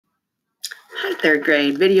right, third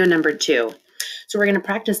grade, video number 2. So we're going to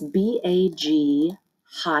practice BAG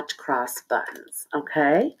hot cross buns,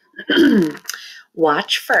 okay?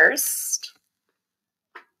 Watch first.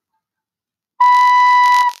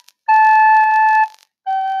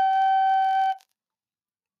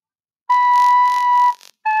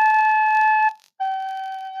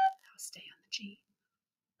 I'll stay on the G.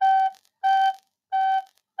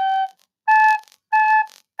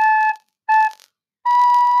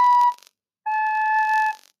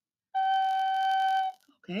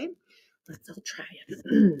 Okay, let's all try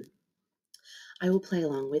it. I will play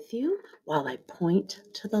along with you while I point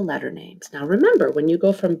to the letter names. Now remember, when you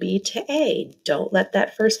go from B to A, don't let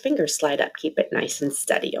that first finger slide up. Keep it nice and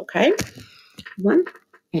steady, okay? 1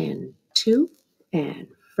 and 2 and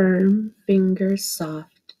firm fingers,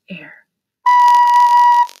 soft air.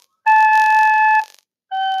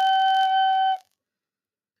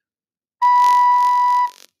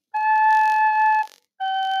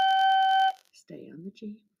 Stay on the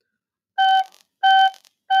G.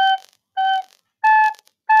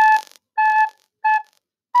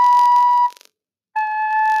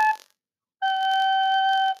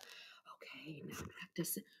 Okay, now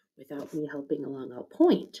practice without me helping along. I'll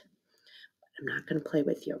point. I'm not going to play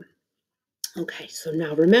with you. Okay, so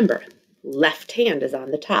now remember, left hand is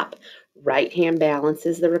on the top. Right hand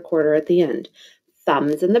balances the recorder at the end.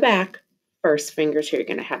 Thumbs in the back, first fingers here. You're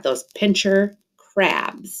going to have those pincher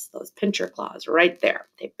crabs, those pincher claws right there.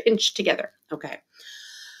 They pinch together. Okay.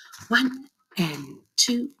 1 and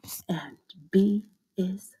 2 and B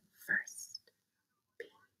is first. B, A,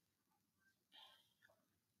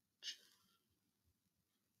 G.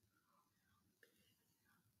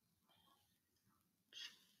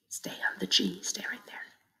 Stay on the G. Stay right there.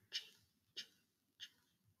 G, G, G, G,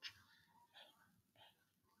 A, A,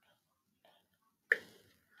 A, B,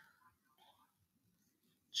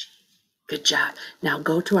 G. Good job. Now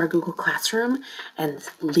go to our Google Classroom and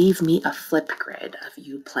leave me a flip grid of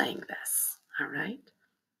you playing this. All right?